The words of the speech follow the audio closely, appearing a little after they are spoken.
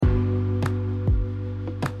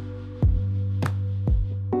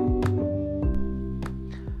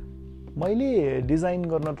मैले डिजाइन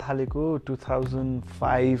गर्न थालेको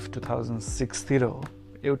 2005 2006 तिर हो।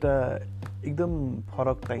 एउटा एकदम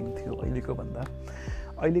फरक टाइम थियो अहिलेको भन्दा।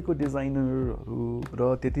 अहिलेको डिजाइनरहरू र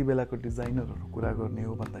त्यति बेलाको डिजाइनरहरू कुरा गर्ने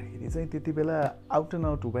हो भन्दाखेरि चाहिँ त्यति बेला आउट एन्ड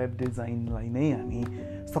आउट वेब डिजाइनलाई नै हामी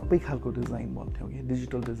सबै खालको डिजाइन भन्थ्यौँ कि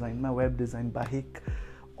डिजिटल डिजाइनमा वेब डिजाइन बाहेक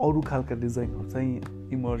अरू खालका डिजाइनहरू चाहिँ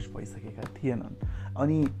इमर्ज भइसकेका थिएनन्।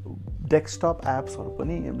 अनि डेस्कटप एप्सहरू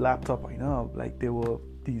पनि ल्यापटप होइन, like they were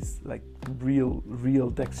these like real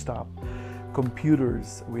desktop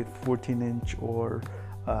computers with 14 inch or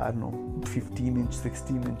I don't know 15 inch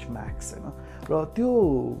 16 inch max हैन। र त्यो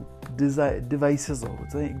डिभाइसेसहरू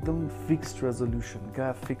चाहिँ एकदम फिक्स्ड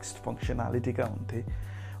रेजोल्युसनका फिक्स्ड फङ्सनालिटीका हुन्थे।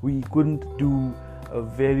 we couldn't do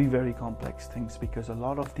very complex things because a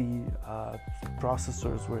lot of the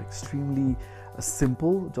processors were extremely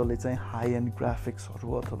simple, जसले चाहिँ high end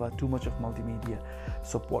graphicsहरू अथवा too much of multimedia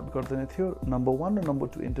support गर्दैन थियो। Number 1 र number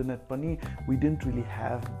 2 internet पनि we didn't really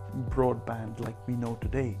have broadband like we know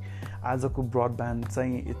today. आजको broadband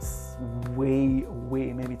चाहिँ it's way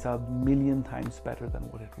maybe it's a million times better than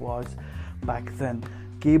what it was back then.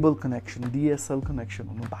 Cable connection, DSL connection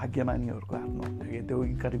हुनु भाग्यमानीहरूको हातमा हुन्थ्यो। They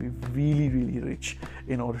got to be really rich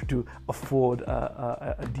in order to afford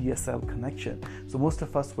a DSL connection. So most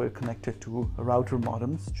of us were connected to router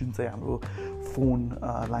modems, जुन चाहिँ हाम्रो phone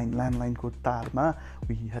landline को तारमा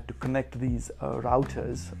we had to connect these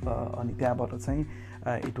routers अनि त्यहाँबाट चाहिँ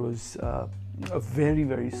it was a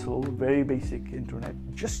very slow, very basic internet,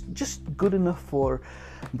 just good enough for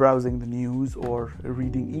browsing the news or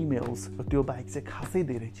reading emails. त्यो बाहेक चाहिँ खासै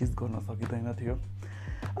धेरै चीज गर्न सकिदैन थियो।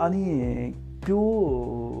 अनि त्यो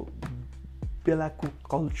बेलाको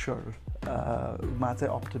कल्चर मा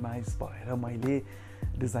चाहिँ अप्टिमाइज भएर मैले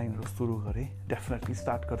डिजाइनहरू सुरु गरेँ। डेफिनेटली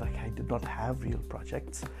स्टार्ट गर्दाखेरि I did not have real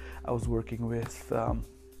projects. I was working with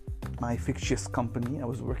my fictitious company. I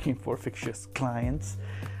was working for fictitious clients.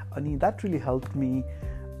 And that really helped me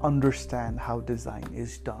understand how design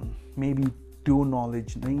is done. Maybe due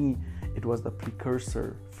knowledge, it was the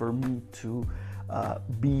precursor for me to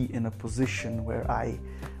be in a position where I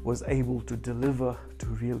was able to deliver to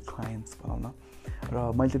real clients.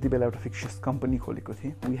 मैले त्यति बेला एउटा fictitious company खोलेको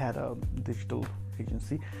थिएँ. We had a digital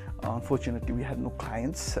agency. Unfortunately, we had no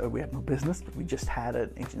clients, we had no business, but we just had an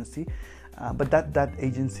agency. But that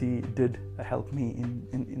agency did help me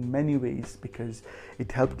in many ways because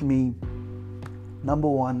it helped me, number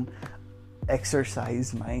one,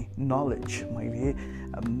 exercise my knowledge.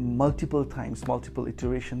 Multiple times, multiple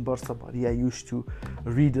iteration, I used to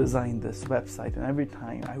redesign this website, and every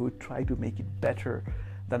time I would try to make it better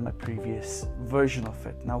than my previous version of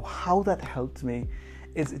it. Now, how that helped me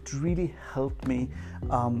is it really helped me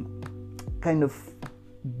kind of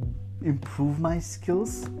improve my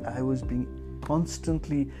skills. I was being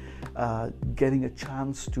constantly getting a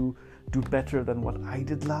chance to do better than what I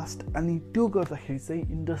did last. And त्यो गर्दाखेरि चाहिँ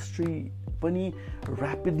industry पनि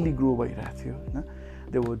rapidly grow भइरहेको थियो हैन।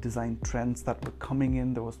 There were design trends that were coming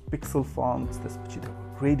in. There was pixel fonts, there were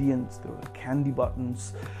gradients, there were candy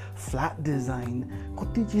buttons, flat design.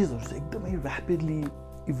 कति चीजहरु चाहिँ एकदमै rapidly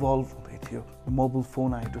evolve हुँदै थियो। Mobile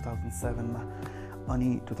phone आयो 2007 मा,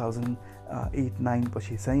 अनि 2008-9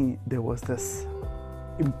 पछि चाहिँ there was this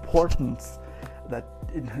importance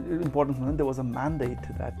there was a mandate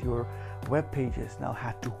that your web pages now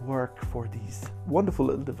had to work for these wonderful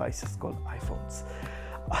little devices called iPhones.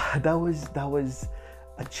 That was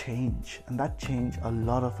a change, and that change a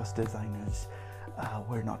lot of us designers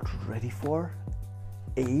were not ready for.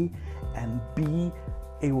 A, and B,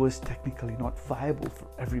 it was technically not viable for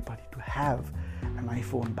everybody to have an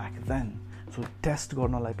iPhone back then. So test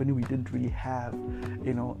गर्नलाई पनि we didn't really have,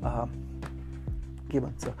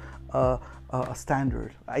 a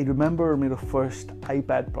standard. I remember my first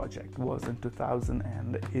iPad project was in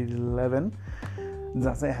 2011.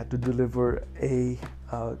 I had to deliver a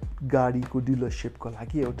गाडीको डिलरशिपको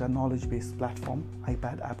लागि एउटा knowledge based platform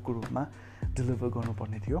iPad app को रूपमा deliver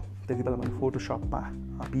गर्नुपर्ने थियो। त्यति बेला मैले फोटोशपमा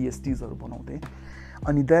PSTsहरु बनाउँथे।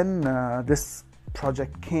 अनि then this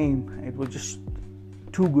project came. It was just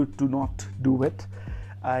too good to not do it.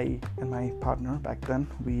 I and my partner back then,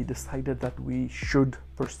 we decided that we should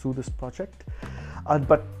pursue this project.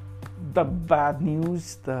 But the bad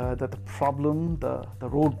news, the problem, the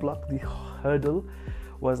roadblock, the hurdle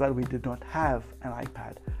was that we did not have an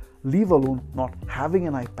iPad. Leave alone not having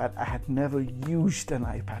an iPad. I had never used an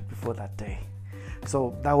iPad before that day.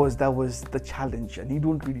 So that was the challenge, and you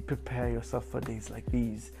don't really prepare yourself for days like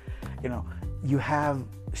these. You have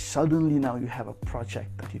suddenly now you have a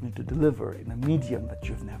project that you need to deliver in a medium that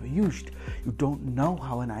you've never used. You don't know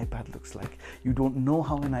how an iPad looks like. You don't know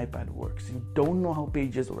how an iPad works. You don't know how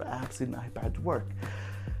pages or apps in iPad work.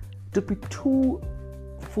 took me 2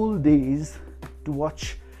 full days to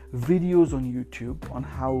watch videos on YouTube on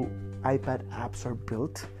how iPad apps are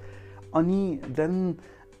built, and then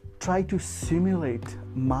try to simulate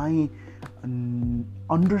my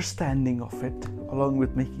understanding of it along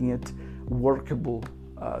with making it workable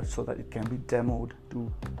so that it can be demoed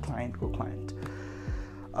to client.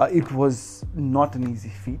 It was not an easy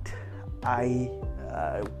feat. I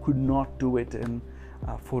could not do it in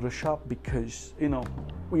Photoshop because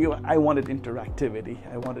I wanted interactivity.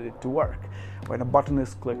 I wanted it to work. When a button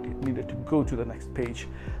is clicked, it needed to go to the next page.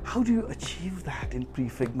 How do you achieve that in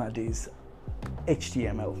pre-Figma days?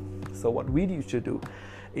 HTML. So what we used to do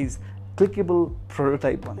is clickable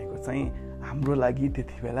prototype भनेको चाहिँ हाम्रो लागि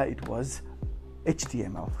त्यति बेला it was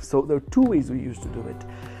HTML. So there are 2 ways we used to do it.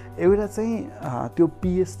 एउटा चाहिँ त्यो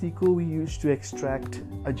PSD को we used to extract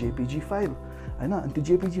a JPG file, हैन, अनि त्यो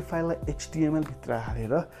JPG फाइललाई HTML भित्र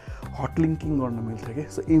हालेर hot linking गर्न मिल्थ्यो के.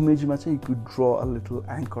 So इमेजमा चाहिँ you could draw a little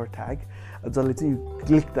anchor tag जसले चाहिँ you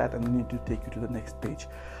click that and need to take you to the next page.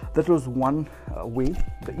 That was one way,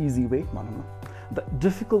 the easy way. The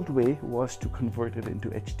difficult way was to convert it into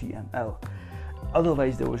HTML.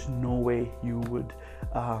 Otherwise, there was no way you would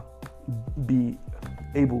be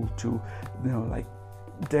able to,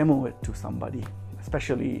 demo it to somebody,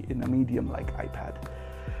 especially in a medium like iPad.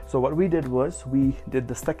 So what we did was we did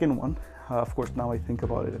the second one. Of course, now I think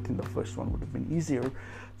about it, I think the first one would have been easier.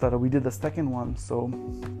 But we did the second one. So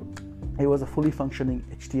it was a fully functioning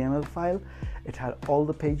HTML file. It had all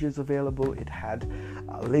the pages available. It had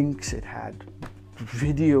links. It had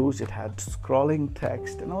videos. It had scrolling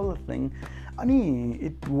text and all the thing.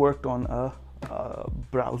 It worked on a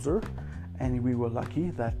browser, and we were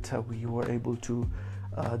lucky that we were able to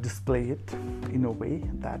display it in a way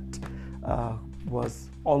that was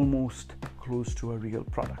almost close to a real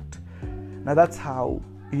product. Now that's how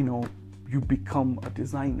you become a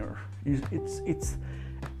designer.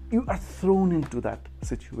 You are thrown into that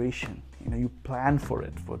situation. You plan for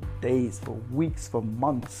it for days, for weeks, for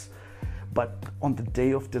months, but on the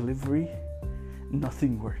day of delivery,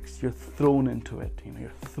 nothing works. You're thrown into it. You're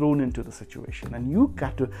thrown into the situation, and you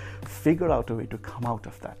got to figure out a way to come out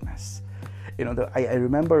of that mess. I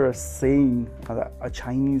remember a saying, a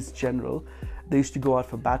Chinese general. They used to go out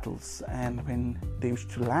for battles, and when they used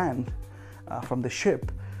to land from the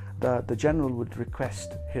ship, the general would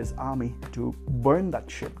request his army to burn that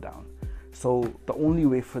ship down. So the only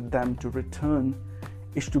way for them to return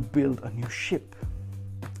is to build a new ship,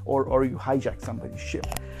 or you hijack somebody's ship,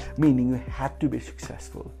 meaning you had to be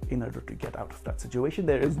successful in order to get out of that situation.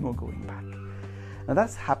 There is no going back. Now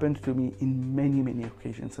that's happened to me in many, many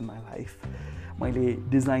occasions in my life. मैले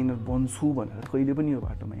designer बन्छु भनेर कहिले पनि यो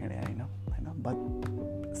बाटोमा हिँडे हैन, but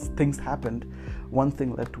things happened, one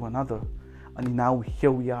thing led to another, and now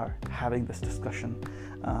here we are having this discussion.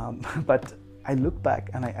 But I look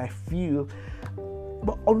back and I feel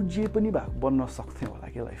अरु जे पनि बन्न सक्थे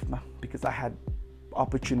होला के लाइफमा, because I had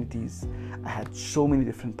opportunities, I had so many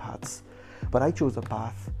different paths, but I chose a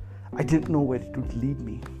path. I didn't know where it would lead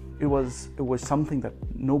me. It was something that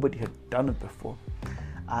nobody had done it before.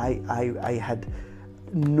 I had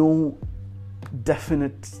no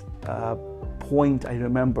definite point. I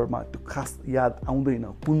remember to cast याद आउँदैन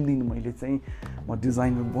कुन दिन मैले चाहिँ म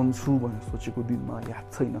designer बन्छु भनेर सोचेको दिनमा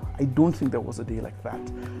याद छैन. I don't think there was a day like that,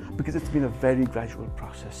 because it's been a very gradual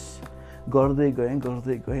process. गर्दै गएँ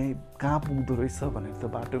कहाँ पुग्दो रहेछ भनेर त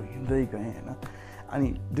बाटो हिँड्दै गएँ हैन,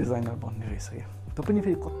 अनि डिजाइनर बन्ने रहेछ के. त पनि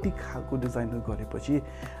फेरि कति खालको डिजाइनर गरेपछि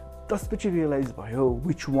त्यसपछि रियलाइज भयो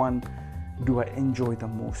which one do I enjoy the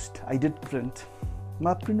most. I did print.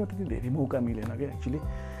 Ma print त्यति धेरै मौका मिलेन के actually.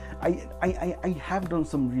 I have done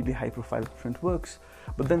some really high profile print works,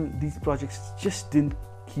 but then these projects just didn't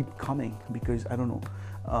keep coming because I don't know.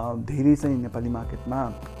 धेरै चाहिँ नेपाली मार्केटमा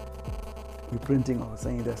यो printing or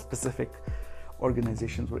saying there are specific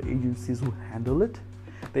organizations or agencies who handle it.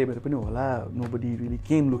 त्यही भएर पनि होला nobody really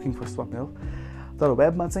came looking for Swapnil. तर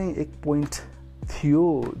वेबमा चाहिँ एक point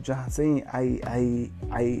थियो जहाँ चाहिँ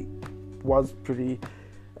I was pretty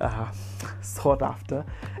sought after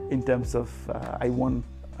in terms of I won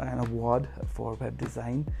an award for web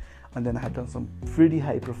design, and then I had done some pretty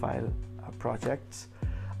high profile projects.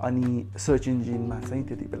 Ani search engine ma चाहिँ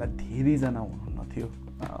त्यति बेला धेरै जना हुनुहुन्न थियो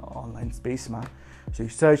online space ma, so you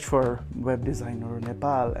search for web designer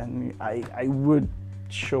Nepal and I would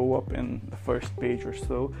show up in the first page or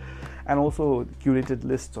so, and also curated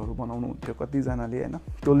lists हरु बनाउनु थियो कति जनाले हैन.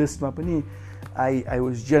 त्यो लिस्टमा पनि I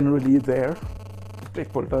was generally there.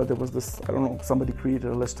 There was this, I don't know, somebody created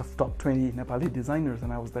a list of top 20 Nepali designers,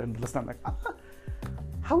 and I was there in the list. I'm like,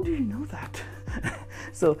 how do you know that?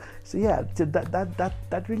 so yeah, so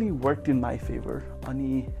that really worked in my favor.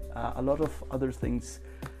 A lot of other things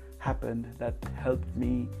happened that helped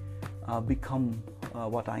me become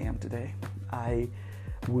what I am today. I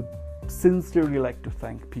would sincerely like to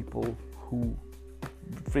thank people who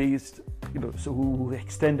who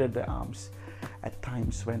extended their arms at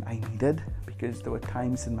times when I needed, because there were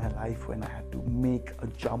times in my life when I had to make a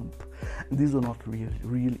jump. And these were not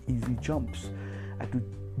real easy jumps. I had to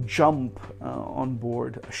jump on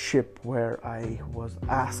board a ship where I was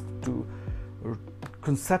asked to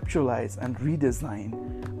conceptualize and redesign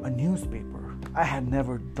a newspaper. I had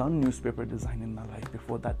never done newspaper design in my life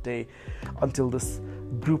before that day, until this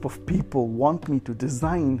group of people want me to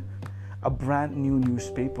design a brand new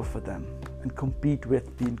newspaper for them and compete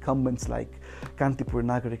with the incumbents like Kantipur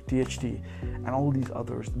Nagarik, THT, and all these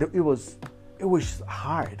others. It was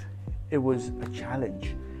hard. It was a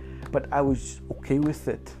challenge, but I was okay with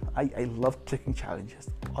it. I loved taking challenges.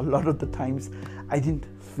 A lot of the times I didn't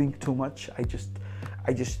think too much. I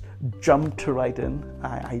just jumped right in.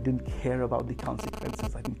 I didn't care about the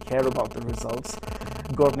consequences. I didn't care about the results.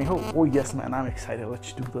 Oh yes man, I'm excited,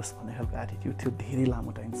 let's do this भन्ने खालको attitude थियो धेरै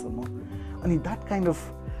लामो टाइमसम्म. अनि that kind of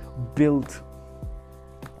built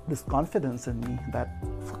this confidence in me that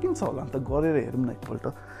fucking छ होला नि त, गरेर हेरौँ न एकपल्ट,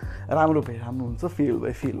 राम्रो भए राम्रो हुन्छ, फेल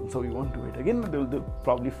भए फेल हुन्छ, we won't do it again, they'll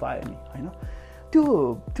probably fire me, हैन.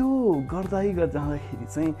 त्यो गर्दै जाँदाखेरि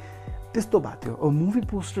चाहिँ त्यस्तो भएको थियो. मुभी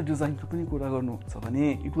पोस्टर डिजाइनको पनि कुरा गर्नुहुन्छ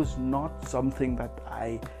भने it was not something that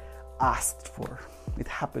I asked for. It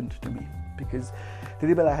happened to me because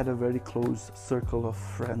I had a very close circle of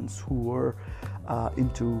friends who were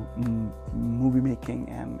into movie making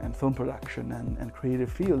and film production and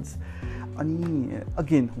creative fields. And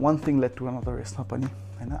again, one thing led to another.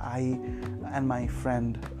 And I and my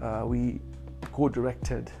friend, we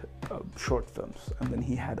co-directed short films, and then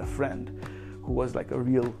he had a friend who was like a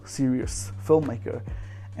real serious filmmaker,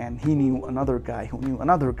 and he knew another guy who knew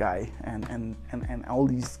another guy, and all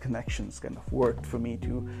these connections kind of worked for me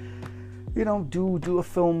to, do a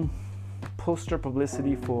film poster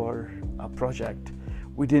publicity for a project.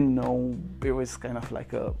 We didn't know it was kind of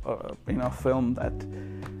like a film that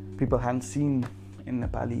people hadn't seen in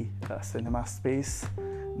Nepali cinema space.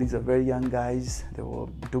 These are very young guys. They were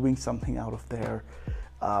doing something out of their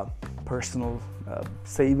personal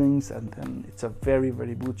savings, and then it's a very,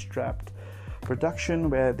 very bootstrapped production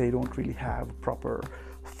where they don't really have proper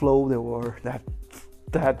flow.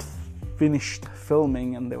 They had finished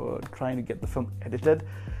filming and they were trying to get the film edited.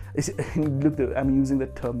 I'm using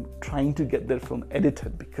the term trying to get their film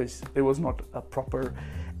edited because there was not a proper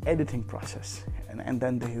editing process, and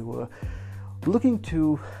then they were looking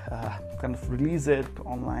to kind of release it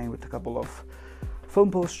online with a couple of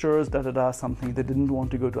film posters, something. They didn't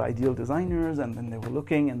want to go to Ideal Designers, and then they were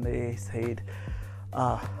looking and they said,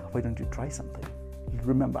 why don't you try something?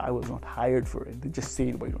 Remember, I was not hired for it. They just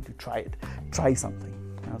said, why don't you try it? Try something.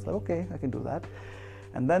 And I was like, okay, I can do that.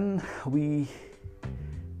 And then we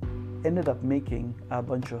ended up making a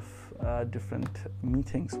bunch of different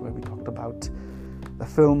meetings where we talked about the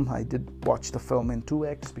film. I did watch the film in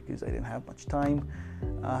 2x because I didn't have much time.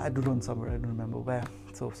 I had to run somewhere, I don't remember where.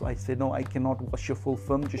 So I said, no, I cannot watch your full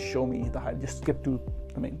film, just show me just skip to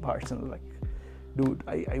the main parts. And they're like, dude,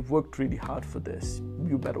 I worked really hard for this.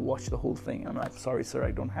 You better watch the whole thing. I'm like, sorry, sir,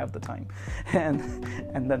 I don't have the time.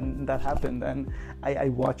 And then that happened, and I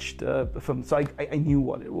watched the film. So I knew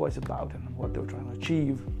what it was about and what they were trying to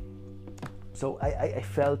achieve. So I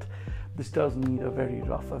felt this does need a very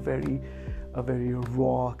rough, a very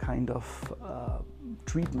raw kind of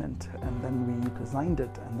treatment. And then we designed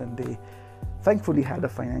it, and then they thankfully had a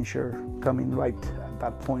financier come in right at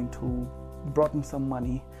that point who brought in some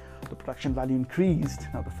money. The production value increased.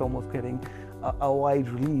 Now the film was getting a wide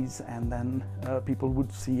release, and then people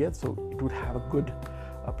would see it, so it would have a good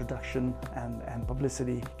production and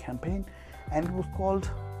publicity campaign. And it was called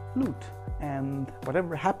Loot. And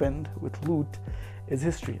whatever happened with Loot is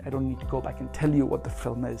history. I don't need to go back and tell you what the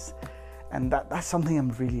film is. And that's something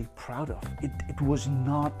I'm really proud of. It was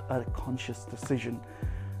not a conscious decision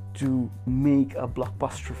to make a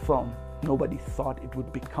blockbuster film. Nobody thought it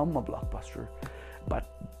would become a blockbuster. But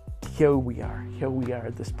here we are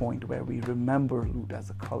at this point where we remember Loot as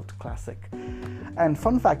a cult classic. And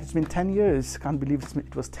fun fact, it's been 10 years. Can't believe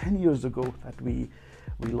it was 10 years ago that we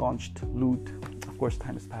launched Loot. Of course,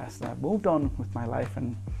 time has passed, and I've moved on with my life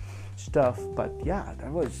and stuff. But yeah,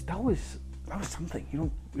 that was something.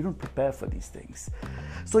 You don't prepare for these things.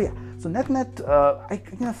 So yeah, so net, I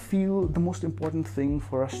kind of feel the most important thing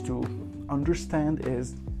for us to understand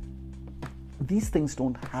is these things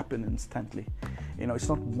don't happen instantly. It's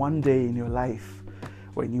not one day in your life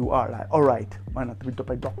when you are like, all right,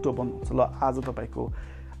 doctor बन्नुहुन्छ ल आज तपाईँको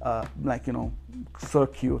like you know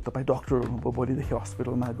सकियो तपाईँ doctor हुनुभयो भोलिदेखि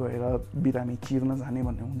हस्पिटलमा गएर बिरामी चिर्न जाने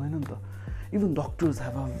भन्ने हुँदैन नि त. Even doctors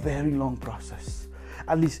have a very long process.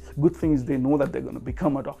 At least good thing is they know that they're going to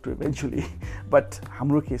become a doctor eventually. But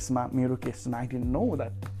हाम्रो केसमा मेरो केसमा I didn't know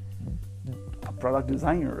that a product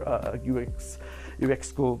designer, UX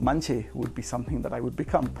को मान्छे would be something that I would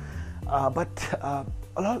become. But a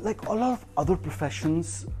lot of other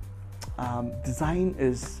professions, design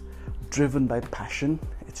is driven by passion.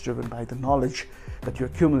 It's driven by the knowledge that you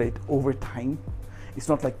accumulate over time. It's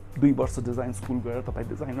not like 2 वर्ष design school गएर तपाईँ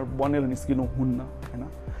designer बनेर निस्किनु हुन्न हैन.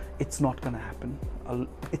 It's not going to happen.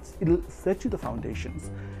 It'll set you the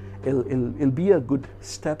foundations. It'll be a good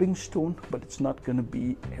stepping stone, but it's not going to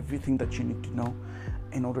be everything that you need to know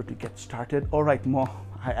in order to get started. All right,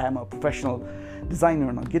 I am a professional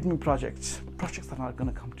designer now. Get me projects. Projects are not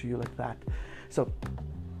going to come to you like that. So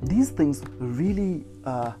these things really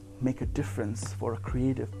make a difference for a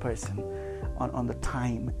creative person on the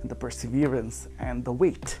time and the perseverance and the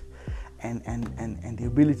weight and the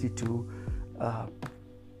ability to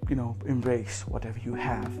embrace whatever you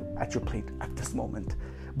have at your plate at this moment.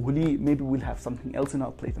 Maybe we'll have something else in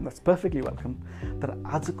our plate, and that's perfectly welcome. But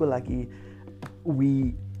आजको लागि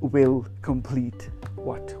we will complete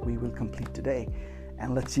what we will complete today,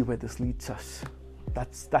 and let's see where this leads us.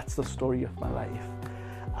 That's the story of my life.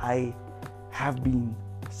 I have been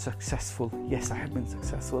successful. Yes, I have been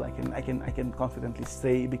successful. I can confidently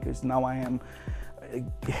say, because now I am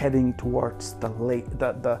heading towards the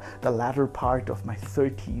latter part of my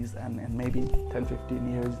 30s, and maybe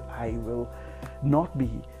 10-15 years I will not be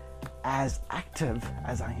as active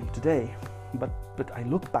as I am today, but I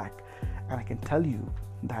look back and I can tell you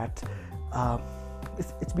that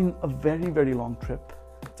it's been a very, very long trip.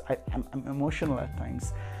 I'm emotional at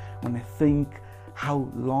times when I think how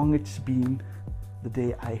long it's been the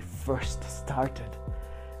day I first started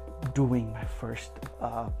doing my first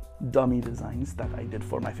dummy designs that I did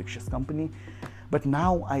for my fictitious company. But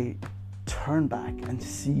now I turn back and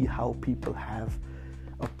see how people have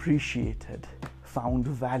appreciated, found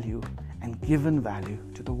value, and given value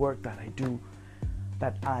to the work that I do,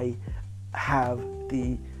 that I have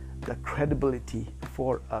the credibility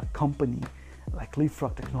for a company like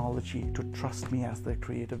Leapfrog Technology to trust me as their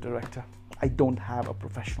creative director. I don't have a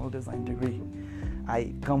professional design degree.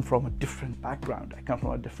 I come from a different background. I come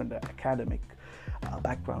from a different academic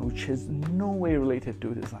background, which is no way related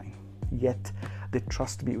to design. Yet they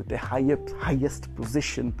trust me with the highest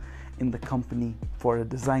position in the company for a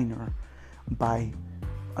designer by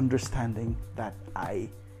understanding that I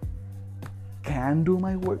can do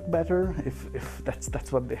my work better, if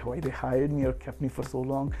that's why they hired me or kept me for so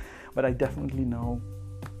long. But I definitely know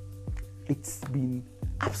it's been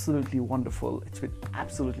absolutely wonderful. It's been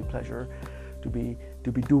absolutely pleasure to be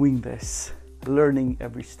doing this, learning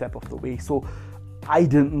every step of the way. So I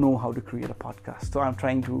didn't know how to create a podcast, so I'm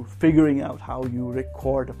figuring out how you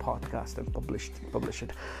record a podcast and publish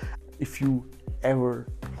it. If you ever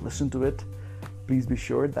listen to it, please be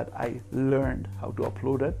sure that I learned how to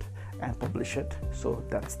upload it and publish it. So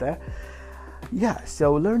that's there. Yeah,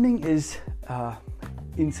 so learning is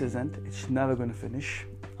incessant. It's never going to finish.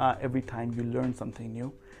 Every time you learn something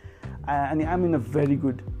new. And I'm in a very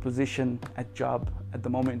good position at job at the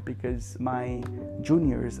moment, because my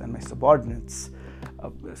juniors and my subordinates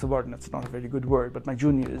not a very good word, but my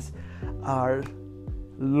juniors are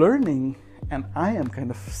learning, and I am kind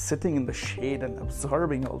of sitting in the shade and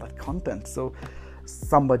absorbing all that content. So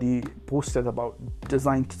somebody posted about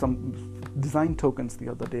some design tokens the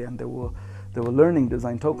other day, and they were learning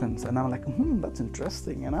design tokens, and I'm like, that's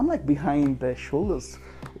interesting. And I'm like behind their shoulders,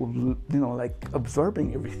 like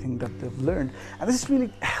absorbing everything that they've learned. And this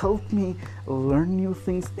really helped me learn new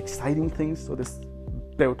things, exciting things. So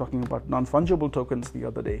they were talking about non-fungible tokens the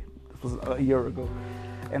other day. This was a year ago,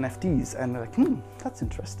 NFTs, and they're like, that's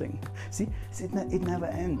interesting. See, it never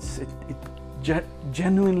ends.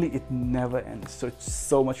 Genuinely, it never ends. So it's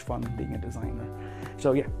so much fun being a designer.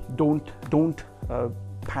 So yeah, don't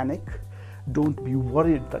panic. Don't be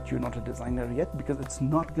worried that you're not a designer yet, because it's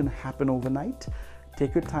not going to happen overnight.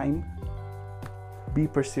 Take your time, be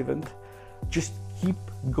perseverant, just keep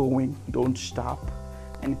going, don't stop,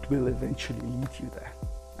 and it will eventually lead you there.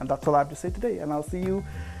 And that's all I have to say today, and I'll see you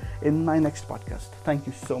in my next podcast. Thank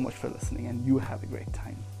you so much for listening, and you have a great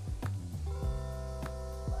time.